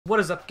What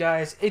is up,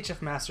 guys?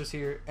 Hfmasters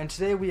here, and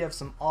today we have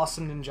some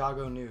awesome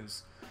Ninjago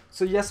news.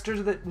 So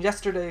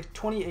yesterday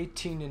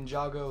 2018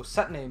 Ninjago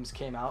set names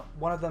came out,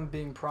 one of them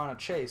being Piranha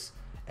Chase,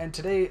 and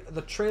today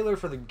the trailer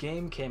for the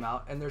game came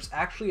out, and there's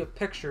actually a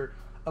picture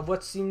of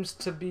what seems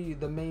to be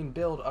the main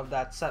build of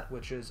that set,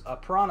 which is a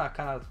piranha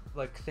kind of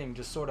like thing,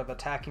 just sort of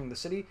attacking the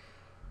city.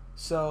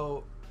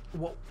 So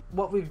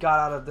what we've got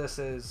out of this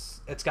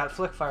is it's got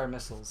flick fire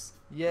missiles,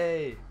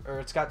 yay,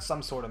 or it's got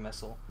some sort of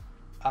missile.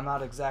 I'm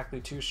not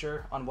exactly too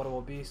sure on what it will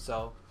be,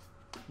 so,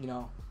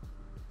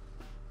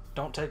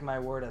 don't take my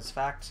word as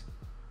fact.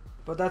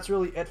 But that's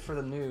really it for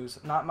the news.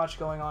 Not much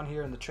going on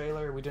here in the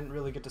trailer. We didn't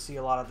really get to see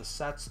a lot of the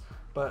sets,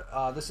 but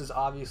this is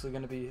obviously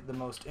going to be the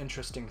most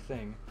interesting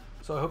thing.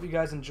 So I hope you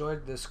guys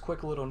enjoyed this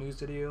quick little news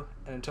video,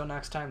 and until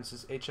next time, this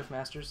is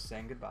Hfmasters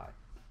saying goodbye.